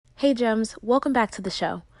Hey Gems, welcome back to the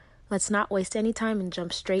show. Let's not waste any time and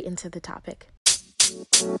jump straight into the topic.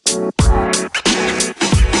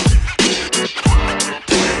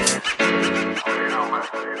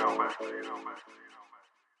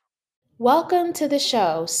 Welcome to the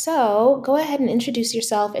show. So go ahead and introduce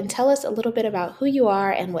yourself and tell us a little bit about who you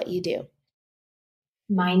are and what you do.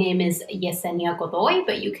 My name is Yesenia Godoy,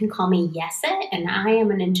 but you can call me Yese, and I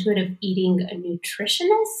am an intuitive eating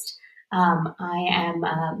nutritionist. I am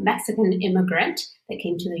a Mexican immigrant that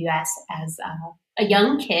came to the US as a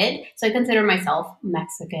young kid, so I consider myself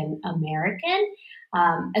Mexican American.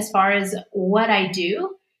 As far as what I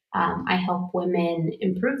do, I help women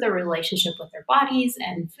improve their relationship with their bodies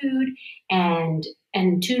and food, and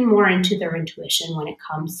tune more into their intuition when it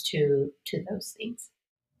comes to those things.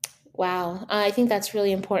 Wow, I think that's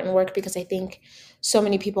really important work because I think so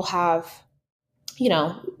many people have,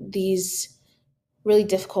 these really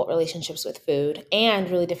difficult relationships with food and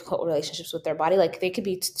really difficult relationships with their body. Like they could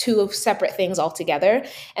be two separate things altogether.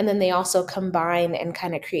 And then they also combine and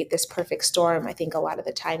kind of create this perfect storm, I think, a lot of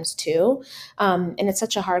the times too. And it's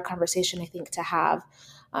such a hard conversation, I think, to have.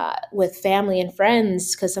 With family and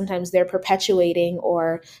friends, because sometimes they're perpetuating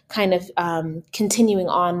or kind of continuing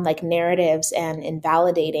on like narratives and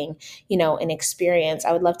invalidating, an experience.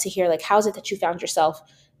 I would love to hear like, how is it that you found yourself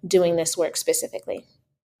doing this work specifically?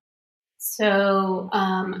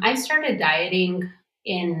 I started dieting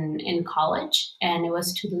in college, and it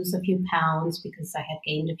was to lose a few pounds because I had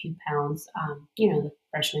gained a few pounds. The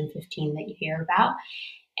freshman 15 that you hear about,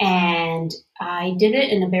 and I did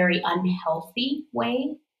it in a very unhealthy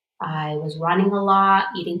way. I was running a lot,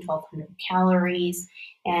 eating 1,200 calories,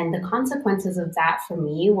 and the consequences of that for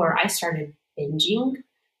me were I started binging.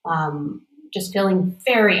 Just feeling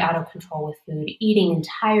very out of control with food, eating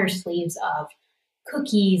entire sleeves of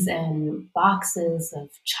cookies and boxes of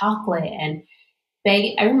chocolate and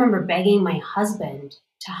I remember begging my husband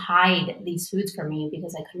to hide these foods from me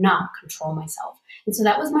because I could not control myself. And so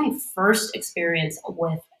that was my first experience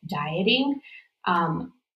with dieting.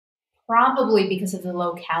 Um, Probably because of the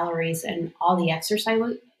low calories and all the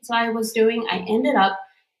exercise I was doing, I ended up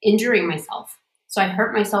injuring myself. So I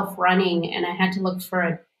hurt myself running, and I had to look for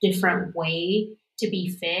a different way to be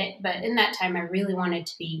fit. But in that time, I really wanted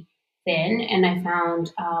to be thin, and I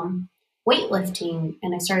found weightlifting,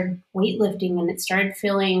 and I started weightlifting, and it started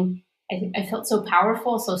feeling. I felt so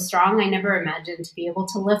powerful, so strong. I never imagined to be able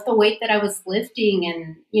to lift the weight that I was lifting,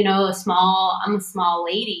 and I'm a small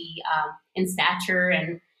lady in stature,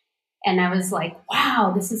 and I was like,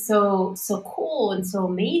 wow, this is so cool and so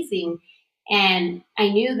amazing. And I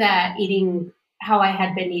knew that eating how I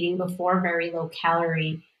had been eating before, very low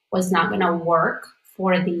calorie, was not going to work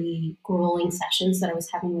for the grueling sessions that I was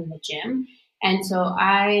having in the gym. And so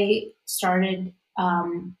I started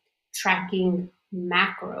tracking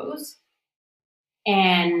macros,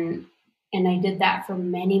 and I did that for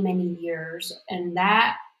many years. And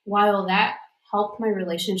that while that helped my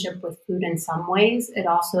relationship with food in some ways, it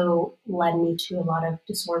also led me to a lot of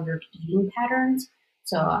disordered eating patterns.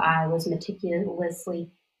 So I was meticulously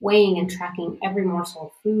weighing and tracking every morsel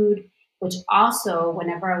of food, which also,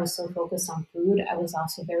 whenever I was so focused on food, I was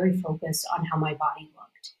also very focused on how my body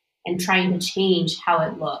looked and trying to change how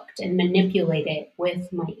it looked and manipulate it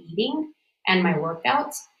with my eating and my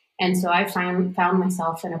workouts. And so I found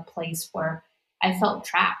myself in a place where I felt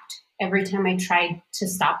trapped. Every time I tried to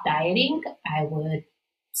stop dieting, I would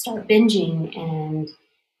start binging, and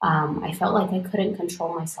I felt like I couldn't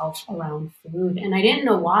control myself around food. And I didn't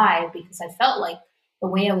know why, because I felt like the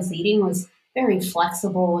way I was eating was very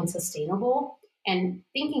flexible and sustainable. And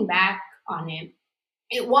thinking back on it,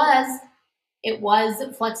 it was it was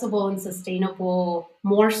flexible and sustainable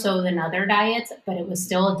more so than other diets, but it was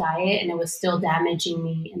still a diet, and it was still damaging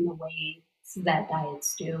me in the ways that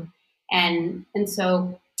diets do. And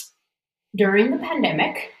so during the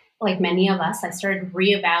pandemic, like many of us, I started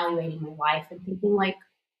reevaluating my life and thinking like,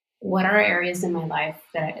 what are areas in my life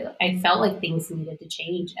that I felt like things needed to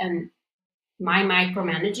change? And my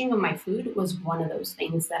micromanaging of my food was one of those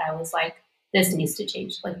things that I was like, this needs to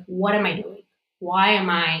change. Like, what am I doing? Why am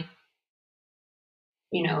I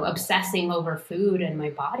obsessing over food and my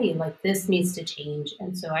body? Like, this needs to change.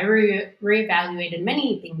 And so I reevaluated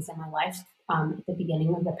many things in my life at the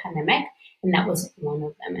beginning of the pandemic, and that was one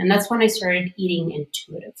of them. And that's when I started eating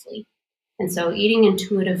intuitively. And so eating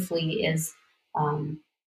intuitively is um,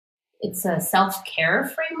 it's a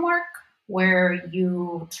self-care framework where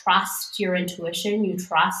you trust your intuition, you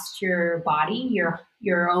trust your body,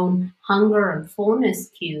 your own hunger and fullness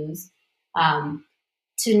cues, um,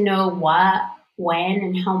 to know what, when,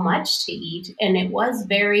 and how much to eat. And I was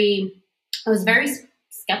very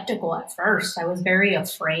skeptical at first. I was very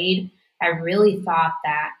afraid. I really thought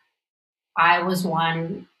that I was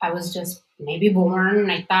just maybe born.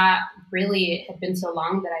 I thought really it had been so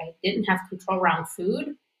long that I didn't have control around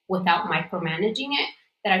food without micromanaging it,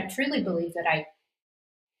 that I truly believe that I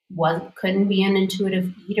couldn't be an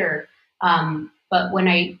intuitive eater. But when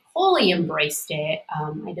I fully embraced it,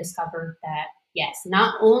 I discovered that yes,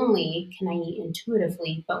 not only can I eat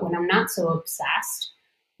intuitively, but when I'm not so obsessed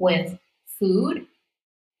with food,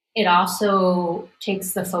 it also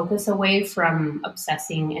takes the focus away from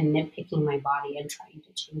obsessing and nitpicking my body and trying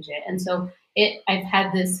to change it. And so I've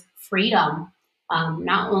had this freedom,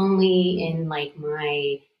 not only in like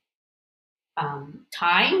my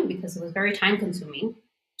time, because it was very time consuming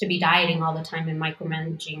to be dieting all the time and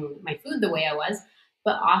micromanaging my food the way I was,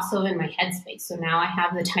 but also in my headspace. So now I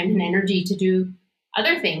have the time and energy to do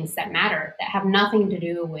other things that matter, that have nothing to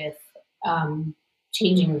do with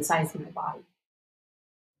changing the size of my body.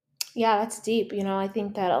 Yeah, that's deep. I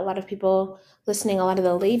think that a lot of people listening, a lot of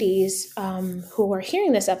the ladies who are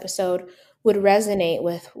hearing this episode would resonate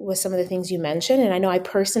with some of the things you mentioned, and I know I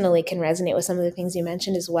personally can resonate with some of the things you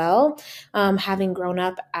mentioned as well. Having grown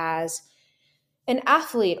up as an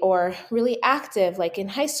athlete or really active, like in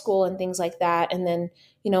high school and things like that, and then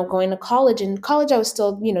going to college. In college, I was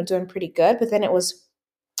still doing pretty good, but then it was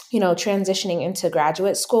transitioning into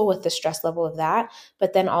graduate school with the stress level of that,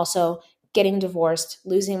 but then also getting divorced,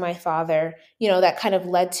 losing my father, that kind of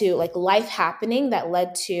led to like life happening that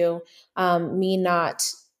led to me not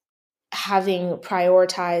having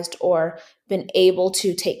prioritized or been able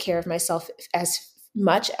to take care of myself as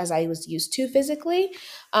much as I was used to physically,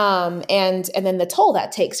 and then the toll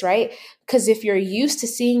that takes, right? Because if you're used to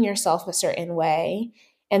seeing yourself a certain way,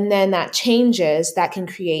 and then that changes, that can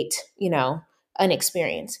create, an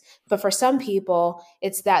experience. But for some people,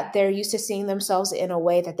 it's that they're used to seeing themselves in a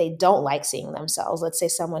way that they don't like seeing themselves. Let's say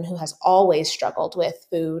someone who has always struggled with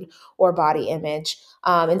food or body image.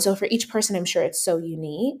 And so for each person, I'm sure it's so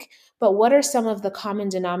unique. But what are some of the common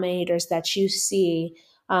denominators that you see,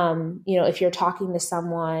 if you're talking to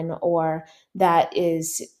someone or that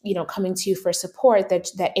is, coming to you for support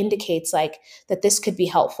that indicates like that this could be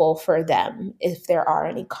helpful for them, if there are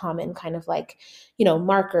any common kind of like,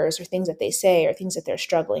 markers or things that they say or things that they're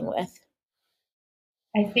struggling with?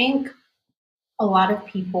 I think a lot of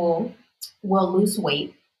people will lose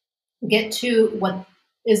weight, get to what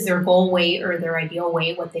is their goal weight or their ideal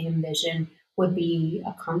weight, what they envision would be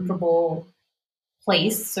a comfortable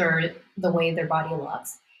place or the way their body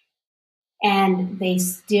looks. And they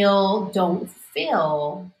still don't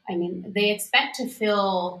feel, I mean, they expect to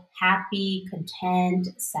feel happy,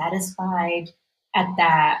 content, satisfied at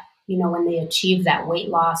that, when they achieve that weight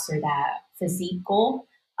loss or that physique goal,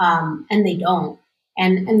 and they don't.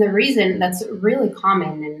 And the reason that's really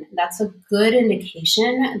common, and that's a good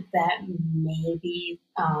indication that maybe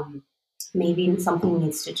something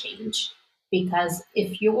needs to change. Because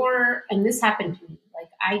if you're, and this happened to me, like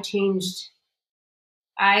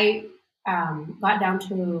I got down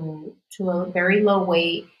to a very low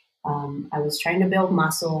weight. I was trying to build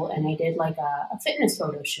muscle, and I did like a fitness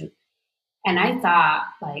photo shoot. And I thought,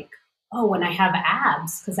 like, oh, when I have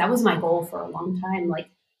abs, because that was my goal for a long time, like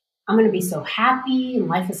I'm going to be so happy and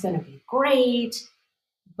life is going to be great.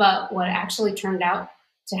 But what actually turned out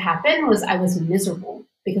to happen was I was miserable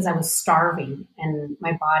because I was starving, and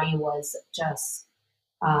my body was just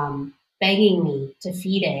begging me to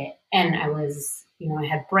feed it. And I was, I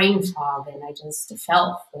had brain fog and I just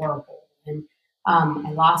felt horrible. And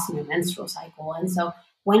I lost my menstrual cycle. And so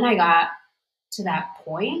when I got to that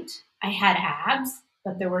point, I had abs,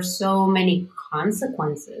 but there were so many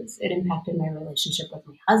consequences. It impacted my relationship with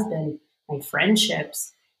my husband, my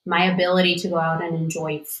friendships, my ability to go out and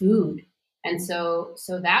enjoy food. And so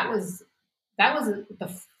that was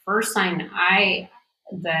the first sign I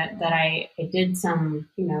did some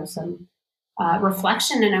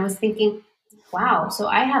reflection, and I was thinking, wow, so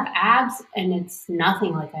I have abs and it's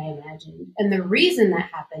nothing like I imagined. And the reason that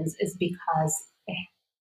happens is because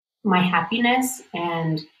my happiness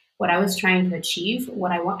and what I was trying to achieve,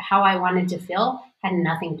 how I wanted to feel, had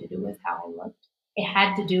nothing to do with how I looked. It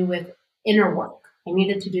had to do with inner work. I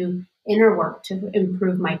needed to do inner work to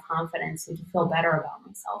improve my confidence and to feel better about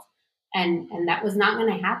myself. And that was not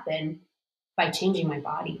going to happen by changing my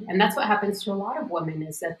body. And that's what happens to a lot of women,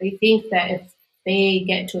 is that they think that if they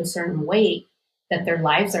get to a certain weight, that their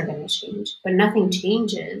lives are going to change, but nothing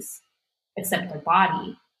changes except their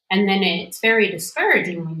body. And then it's very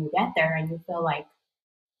discouraging when you get there and you feel like,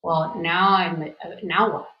 well, now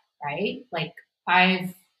what, right? Like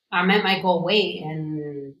I'm at my goal weight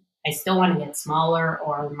and I still want to get smaller,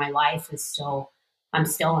 or my life is still, I'm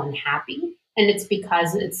still unhappy. And it's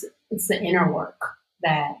because it's the inner work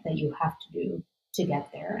that you have to do to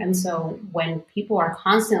get there. And so when people are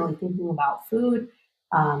constantly thinking about food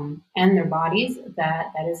and their bodies,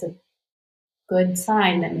 that is a good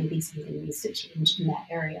sign that maybe something needs to change in that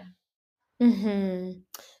area. Hmm.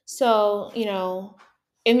 So,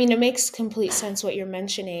 I mean, it makes complete sense what you're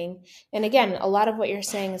mentioning. And again, a lot of what you're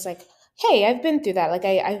saying is like, hey, I've been through that. Like,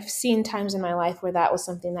 I've seen times in my life where that was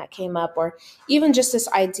something that came up, or even just this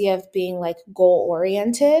idea of being like goal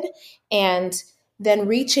oriented and then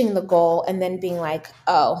reaching the goal and then being like,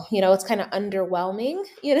 oh, it's kind of underwhelming,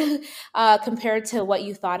 compared to what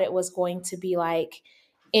you thought it was going to be like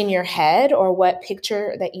in your head or what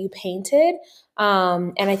picture that you painted.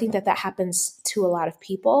 And I think that that happens to a lot of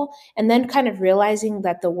people. And then kind of realizing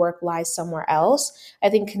that the work lies somewhere else, I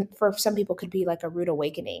think for some people could be like a rude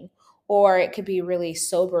awakening, or it could be really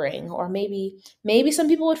sobering, or maybe some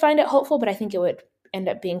people would find it hopeful, but I think it would end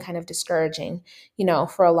up being kind of discouraging,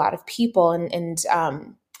 for a lot of people. And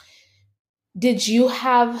did you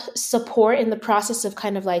have support in the process of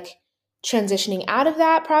kind of like transitioning out of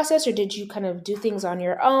that process, or did you kind of do things on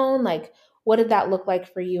your own? Like, what did that look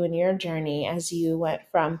like for you in your journey as you went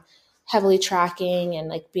from heavily tracking and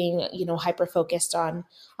like being, hyper focused on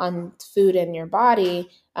food and your body,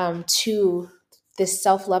 to this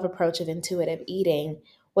self-love approach of intuitive eating?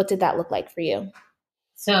 What did that look like for you?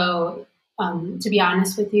 So, to be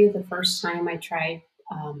honest with you, the first time I tried,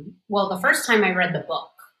 well, the first time I read the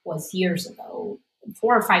book was years ago,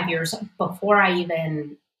 4 or 5 years before I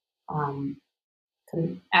even um,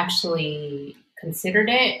 actually considered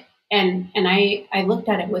it. And I looked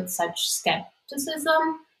at it with such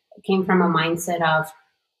skepticism. It came from a mindset of,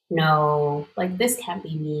 no, like this can't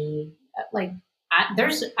be me. Like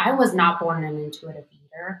I was not born an intuitive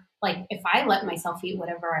eater. Like if I let myself eat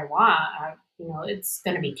whatever I want, it's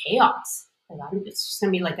going to be chaos. It's just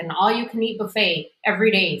going to be like an all you can eat buffet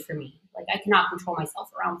every day for me. Like I cannot control myself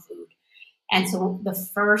around food. And so the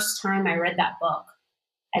first time I read that book,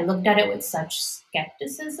 I looked at it with such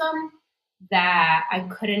skepticism that I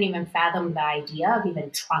couldn't even fathom the idea of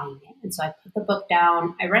even trying it. And so I put the book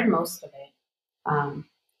down. I read most of it, um,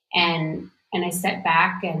 and I stepped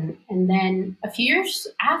back, and then a few years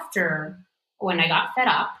after, when I got fed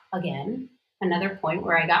up again, another point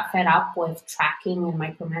where I got fed up with tracking and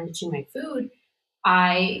micromanaging my food,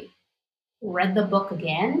 I read the book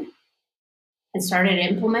again and started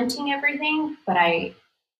implementing everything, but I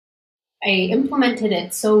implemented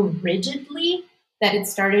it so rigidly that it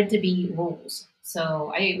started to be rules.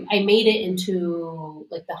 So I made it into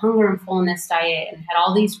like the hunger and fullness diet and had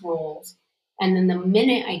all these rules. And then the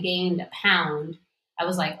minute I gained a pound, I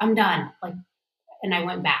was like, I'm done. Like, and I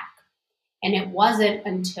went back. And it wasn't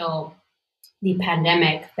until the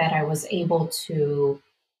pandemic that I was able to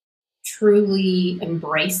truly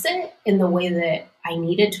embrace it in the way that I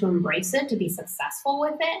needed to embrace it to be successful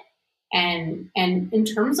with it. And in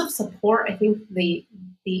terms of support, I think the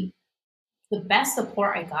the best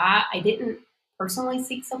support I got, I didn't personally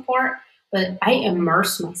seek support, but I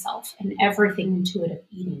immersed myself in everything intuitive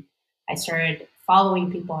eating. I started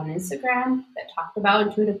following people on Instagram that talked about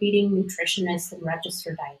intuitive eating, nutritionists and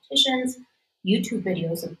registered dietitians, YouTube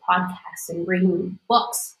videos and podcasts, and reading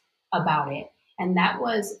books about it. And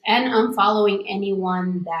I'm following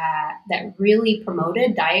anyone that really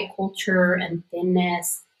promoted diet culture and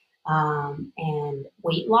thinness, and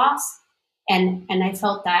weight loss. And I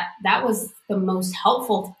felt that that was the most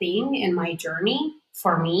helpful thing in my journey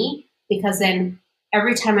for me, because then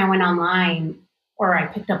every time I went online or I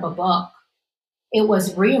picked up a book, it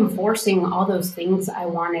was reinforcing all those things I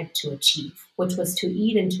wanted to achieve, which was to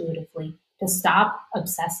eat intuitively, to stop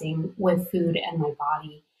obsessing with food and my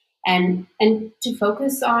body, and to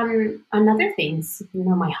focus on other things,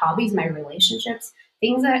 my hobbies, my relationships,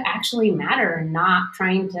 things that actually matter, and not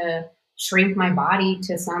trying to shrink my body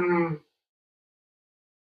to some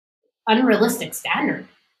unrealistic standard.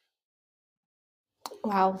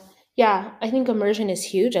 Wow. Yeah, I think immersion is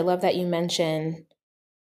huge. I love that you mention,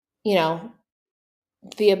 you know,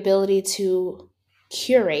 the ability to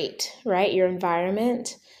curate, right, your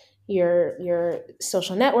environment, your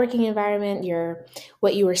social networking environment, your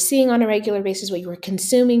what you were seeing on a regular basis, what you were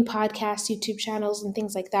consuming, podcasts, YouTube channels, and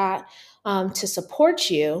things like that, to support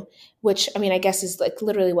you. Which, I mean, I guess is like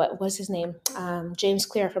literally what was his name, James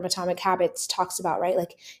Clear from Atomic Habits talks about, right?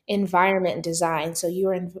 Like environment design. So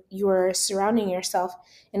you were surrounding yourself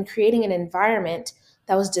and creating an environment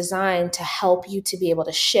that was designed to help you to be able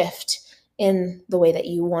to shift in the way that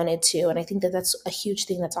you wanted to. And I think that that's a huge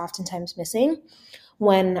thing that's oftentimes missing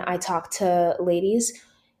when I talk to ladies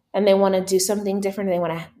and they want to do something different. They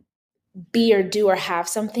want to be or do or have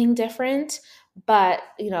something different. but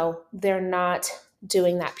they're not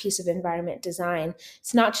doing that piece of environment design.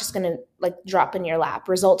 It's not just going to like drop in your lap.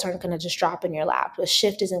 Results aren't going to just drop in your lap. A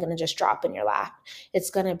shift isn't going to just drop in your lap.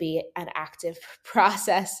 It's going to be an active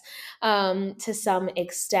process to some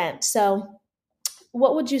extent. So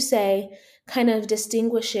what would you say kind of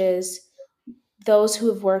distinguishes those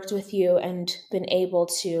who have worked with you and been able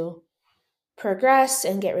to progress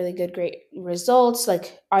and get really good, great results?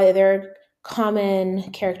 Like, are there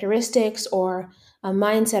common characteristics or a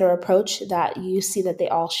mindset or approach that you see that they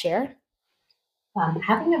all share?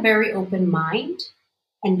 Having a very open mind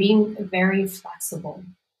and being very flexible.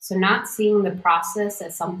 So not seeing the process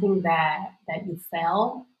as something that you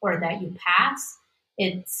fail or that you pass.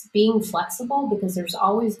 It's being flexible because there's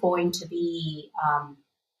always going to be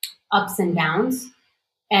ups and downs,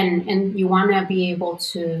 and you want to be able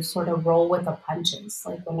to sort of roll with the punches.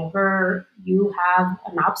 Like whenever you have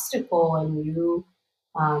an obstacle and you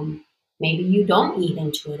um, maybe you don't eat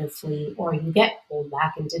intuitively, or you get pulled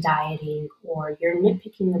back into dieting, or you're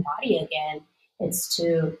nitpicking the body again, it's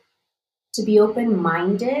to be open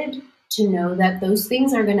minded, to know that those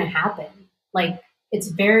things are going to happen. Like it's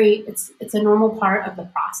a normal part of the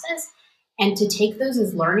process, and to take those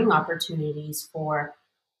as learning opportunities for,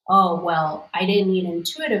 oh well, I didn't eat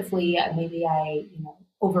intuitively, maybe I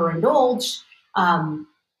overindulged, and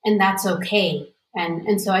that's okay.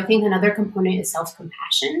 And so I think another component is self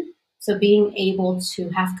compassion. So being able to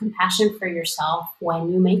have compassion for yourself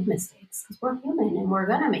when you make mistakes, because we're human and we're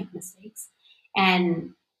gonna make mistakes,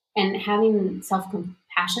 and having self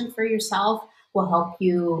compassion for yourself will help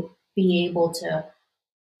you be able to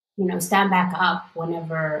stand back up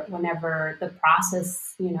whenever the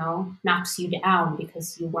process knocks you down,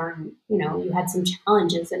 because you weren't you had some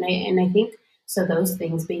challenges. And I think, so those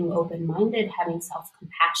things, being open minded, having self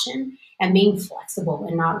compassion, and being flexible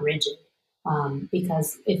and not rigid,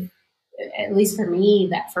 because if, at least for me,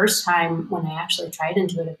 that first time when I actually tried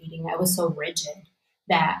intuitive eating, I was so rigid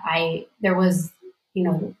that there was,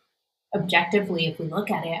 objectively, if we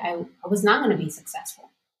look at it, I was not going to be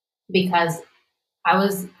successful, because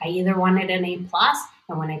I either wanted an A plus,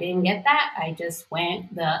 and when I didn't get that, I just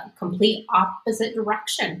went the complete opposite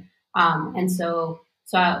direction. And so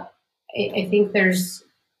I think there's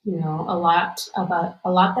a lot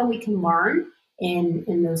that we can learn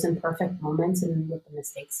in those imperfect moments and with the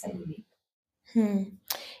mistakes that we make. Hmm.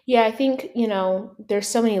 Yeah, I think, there's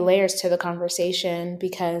so many layers to the conversation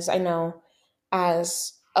because I know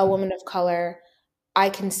as a woman of color,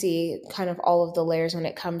 I can see kind of all of the layers when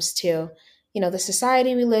it comes to, the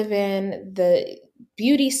society we live in, the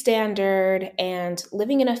beauty standard, and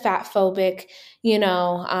living in a fat phobic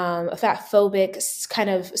kind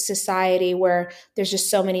of society where there's just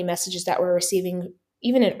so many messages that we're receiving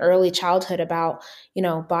even in early childhood about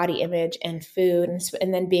body image and food,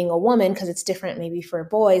 and then being a woman, because it's different maybe for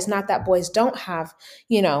boys. Not that boys don't have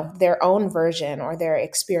their own version or their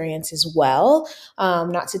experience as well,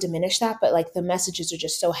 not to diminish that, but like the messages are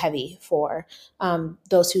just so heavy for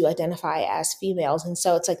those who identify as females. And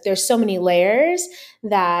so it's like there's so many layers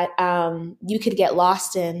that you could get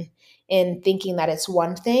lost in thinking that it's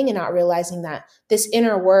one thing and not realizing that this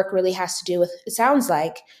inner work really has to do with, it sounds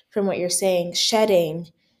like from what you're saying, shedding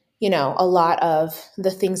a lot of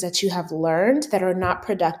the things that you have learned that are not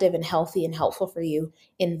productive and healthy and helpful for you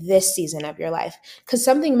in this season of your life, because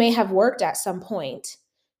something may have worked at some point,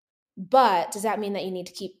 but does that mean that you need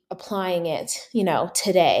to keep applying it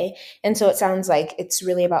today? And so it sounds like it's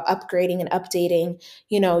really about upgrading and updating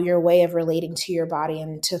your way of relating to your body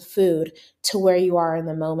and to food to where you are in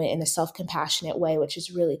the moment in a self-compassionate way, which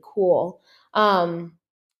is really cool.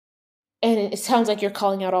 And it sounds like you're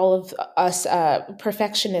calling out all of us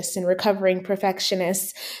perfectionists and recovering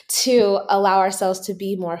perfectionists to allow ourselves to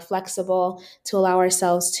be more flexible, to allow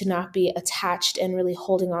ourselves to not be attached and really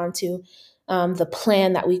holding on to the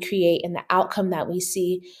plan that we create and the outcome that we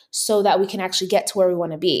see, so that we can actually get to where we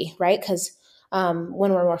want to be, right? Because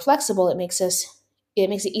when we're more flexible, it makes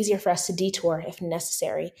it easier for us to detour if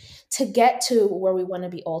necessary to get to where we want to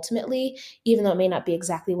be ultimately, even though it may not be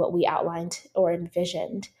exactly what we outlined or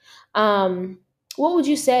envisioned. What would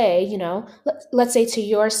you say, let's say to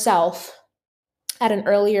yourself at an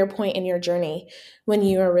earlier point in your journey when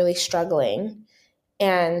you were really struggling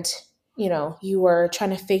and, you were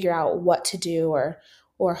trying to figure out what to do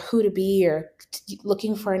or who to be, or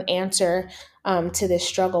looking for an answer to this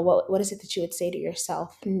struggle? What is it that you would say to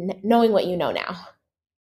yourself, knowing what you know now?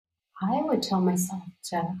 I would tell myself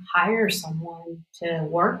to hire someone, to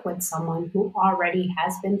work with someone who already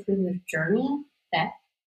has been through the journey, that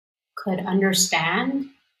could understand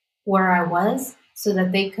where I was, so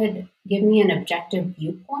that they could give me an objective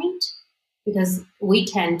viewpoint. Because we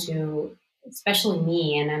tend to, especially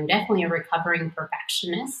me, and I'm definitely a recovering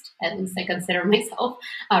perfectionist. At least I consider myself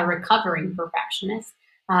a recovering perfectionist.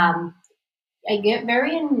 Um, I get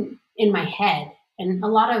very in my head, and a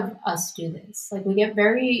lot of us do this. Like we get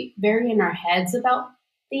very in our heads about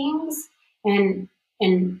things, and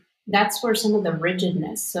and that's where some of the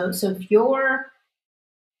rigidness. So if you're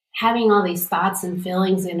having all these thoughts and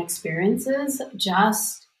feelings and experiences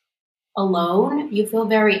just alone, you feel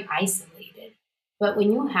very isolated. But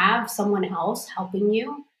when you have someone else helping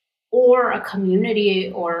you, or a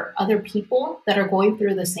community or other people that are going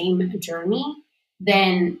through the same journey,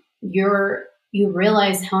 then you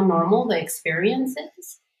realize how normal the experience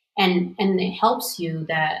is. And it helps you,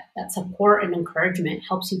 that support and encouragement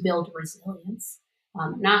helps you build resilience.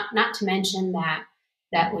 Not to mention that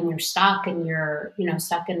when you're stuck and you're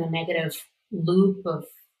stuck in a negative loop of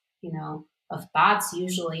of thoughts,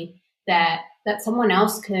 usually that someone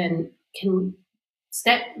else can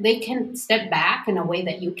step back in a way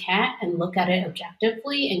that you can't, and look at it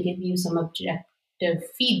objectively and give you some objective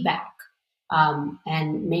feedback,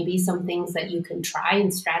 and maybe some things that you can try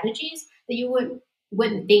and strategies that you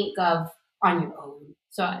wouldn't think of on your own.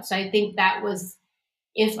 So I think that was,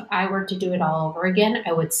 if I were to do it all over again,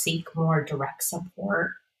 I would seek more direct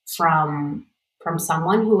support from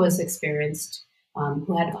someone who was experienced,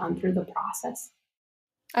 who had gone through the process.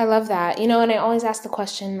 I love that. And I always ask the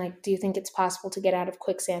question, like, do you think it's possible to get out of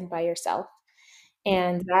quicksand by yourself?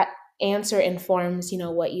 And that answer informs,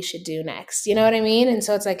 what you should do next. You know what I mean? And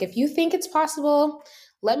so it's like, if you think it's possible,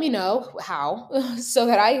 let me know how so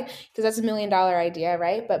that because that's $1 million idea,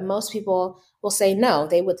 right? But most people will say no,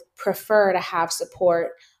 they would prefer to have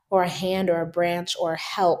support or a hand or a branch or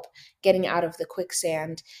help getting out of the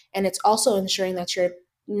quicksand. And it's also ensuring that you're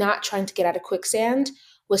not trying to get out of quicksand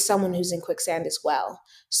with someone who's in quicksand as well.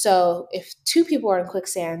 So if two people are in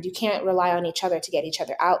quicksand, you can't rely on each other to get each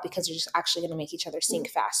other out, because you're just actually going to make each other sink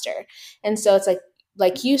faster. And so it's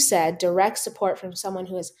like you said, direct support from someone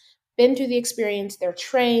who has been through the experience, they're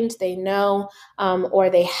trained, they know, or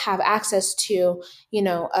they have access to,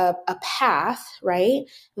 a path, right,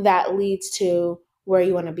 that leads to where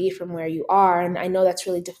you want to be from where you are. And I know that's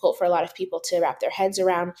really difficult for a lot of people to wrap their heads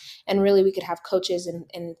around. And really, we could have coaches and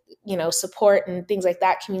support and things like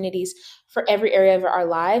that, communities for every area of our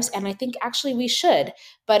lives. And I think actually we should,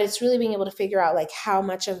 but it's really being able to figure out like how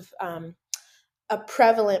much of a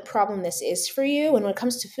prevalent problem this is for you. And when it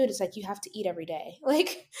comes to food, it's like you have to eat every day.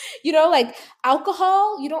 Like, like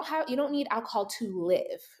alcohol, you don't need alcohol to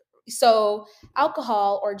live. So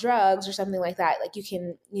alcohol or drugs or something like that, like you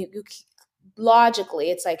logically,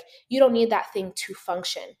 it's like you don't need that thing to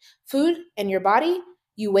function. Food and your body,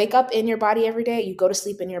 you wake up in your body every day, you go to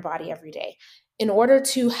sleep in your body every day. In order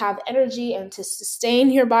to have energy and to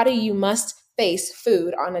sustain your body, you must face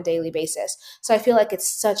food on a daily basis. So I feel like it's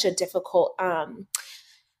such a difficult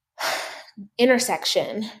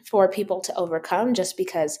intersection for people to overcome, just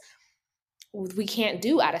because we can't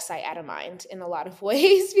do out of sight, out of mind in a lot of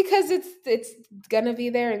ways, because it's gonna be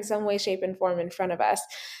there in some way, shape, and form in front of us.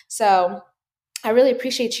 So I really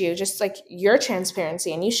appreciate you, just like your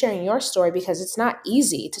transparency and you sharing your story, because it's not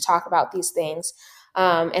easy to talk about these things,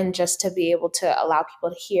 and just to be able to allow people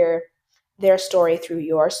to hear their story through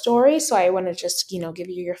your story. So I want to just, give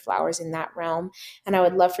you your flowers in that realm. And I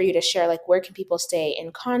would love for you to share, like, where can people stay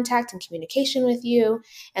in contact and communication with you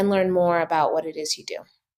and learn more about what it is you do?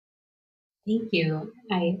 Thank you.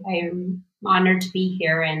 I'm honored to be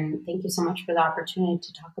here, and thank you so much for the opportunity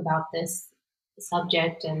to talk about this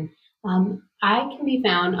subject. And I can be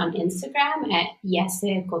found on Instagram at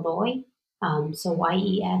Yese Godoy. So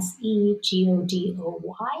YESEGODOY,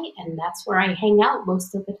 and that's where I hang out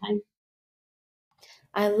most of the time.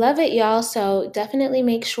 I love it, y'all. So definitely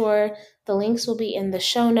make sure the links will be in the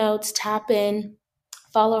show notes. Tap in,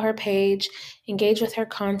 follow her page, engage with her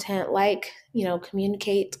content, like,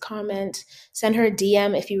 communicate, comment, send her a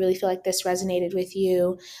DM if you really feel like this resonated with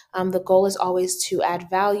you. The goal is always to add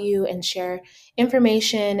value and share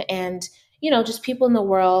information and, just people in the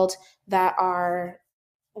world that are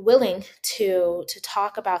willing to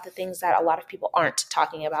talk about the things that a lot of people aren't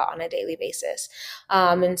talking about on a daily basis.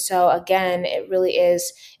 And so again, it really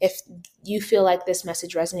is, if you feel like this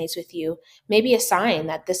message resonates with you, maybe a sign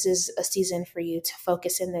that this is a season for you to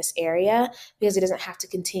focus in this area, because it doesn't have to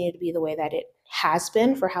continue to be the way that it has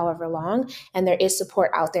been for however long. And there is support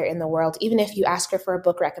out there in the world. Even if you ask her for a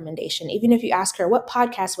book recommendation, even if you ask her, what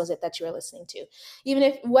podcast was it that you were listening to? Even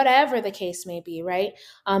if whatever the case may be, right?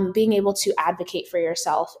 Being able to advocate for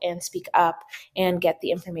yourself and speak up and get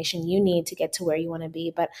the information you need to get to where you want to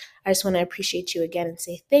be. But I just want to appreciate you again and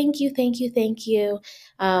say thank you, thank you, thank you.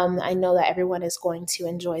 I know that everyone is going to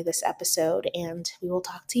enjoy this episode, and we will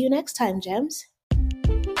talk to you next time, Gems.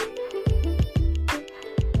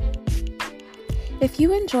 If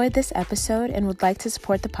you enjoyed this episode and would like to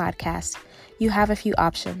support the podcast, you have a few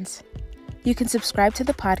options. You can subscribe to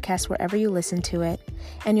the podcast wherever you listen to it,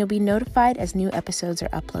 and you'll be notified as new episodes are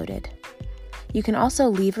uploaded. You can also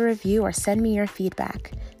leave a review or send me your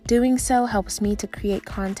feedback. Doing so helps me to create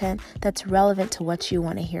content that's relevant to what you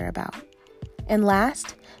want to hear about. And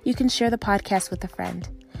last, you can share the podcast with a friend.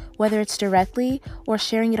 Whether it's directly or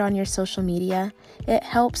sharing it on your social media, it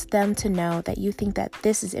helps them to know that you think that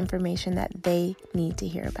this is information that they need to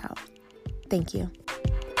hear about. Thank you.